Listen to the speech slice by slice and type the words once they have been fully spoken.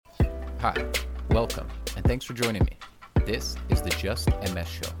Hi, welcome, and thanks for joining me. This is the Just MS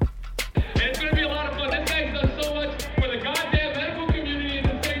Show. It's going to be a lot of fun. This guy's done so much for the goddamn medical community in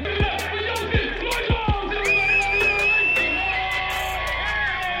the state.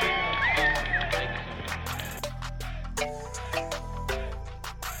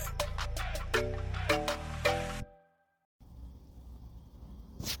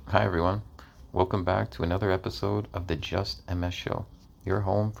 Hi everyone, welcome back to another episode of the Just MS Show, your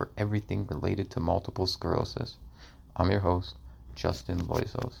home for everything related to multiple sclerosis. I'm your host, Justin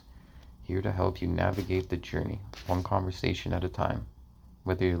Loizos, here to help you navigate the journey, one conversation at a time.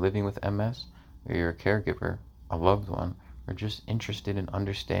 Whether you're living with MS, or you're a caregiver, a loved one, or just interested in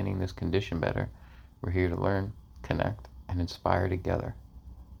understanding this condition better, we're here to learn, connect, and inspire together.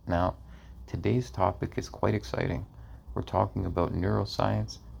 Now, today's topic is quite exciting. We're talking about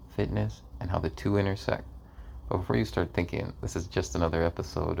neuroscience, fitness, and how the two intersect. But before you start thinking this is just another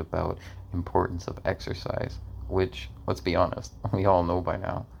episode about importance of exercise, which, let's be honest, we all know by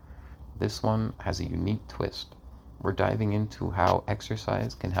now, this one has a unique twist. We're diving into how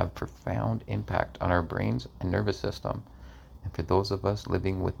exercise can have profound impact on our brains and nervous system. And for those of us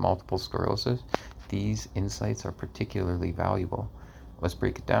living with multiple sclerosis, these insights are particularly valuable. Let's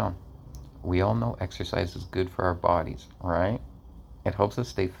break it down. We all know exercise is good for our bodies, right? It helps us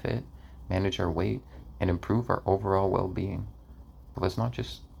stay fit, manage our weight, and improve our overall well-being. But let's not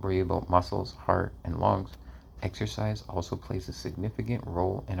just worry about muscles, heart, and lungs. Exercise also plays a significant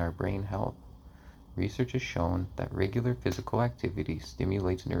role in our brain health. Research has shown that regular physical activity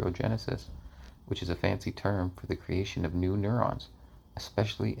stimulates neurogenesis, which is a fancy term for the creation of new neurons,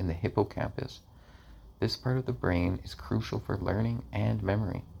 especially in the hippocampus. This part of the brain is crucial for learning and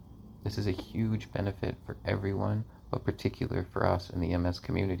memory. This is a huge benefit for everyone, but particular for us in the MS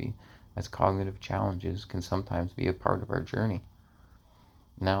community, as cognitive challenges can sometimes be a part of our journey.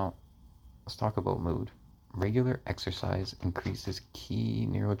 Now, let's talk about mood. Regular exercise increases key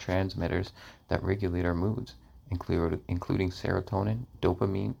neurotransmitters that regulate our moods, including serotonin,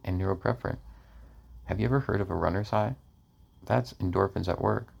 dopamine, and norepinephrine. Have you ever heard of a runner's high? That's endorphins at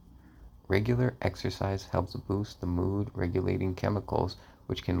work. Regular exercise helps boost the mood-regulating chemicals,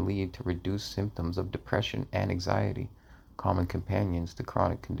 which can lead to reduced symptoms of depression and anxiety, common companions to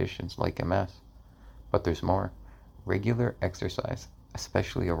chronic conditions like MS. But there's more. Regular exercise,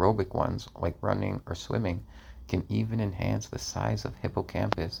 especially aerobic ones like running or swimming, can even enhance the size of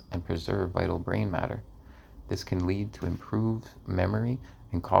hippocampus and preserve vital brain matter. This can lead to improved memory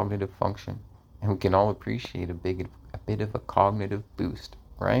and cognitive function, and we can all appreciate a bit of a cognitive boost,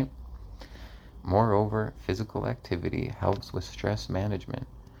 right? Moreover, physical activity helps with stress management.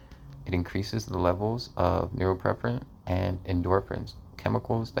 It increases the levels of norepinephrine and endorphins,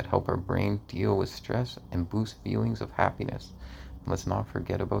 chemicals that help our brain deal with stress and boost feelings of happiness. And let's not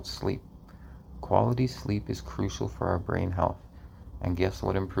forget about sleep. Quality sleep is crucial for our brain health. And guess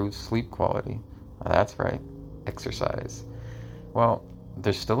what improves sleep quality? That's right, exercise. Well,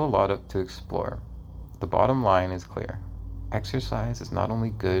 there's still a lot to explore. The bottom line is clear. Exercise is not only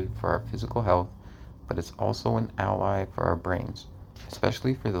good for our physical health, but it's also an ally for our brains,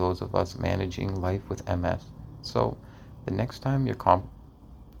 especially for those of us managing life with MS. So, the next time you're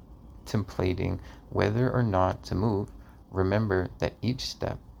contemplating whether or not to move, remember that each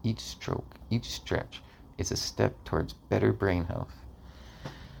step, each stroke, each stretch is a step towards better brain health.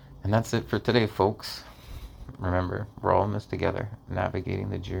 And that's it for today, folks. Remember, we're all in this together, navigating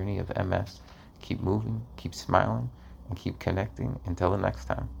the journey of MS. Keep moving, keep smiling, and keep connecting until the next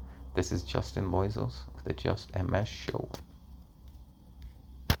time. This is Justin Loizos with the Just MS Show.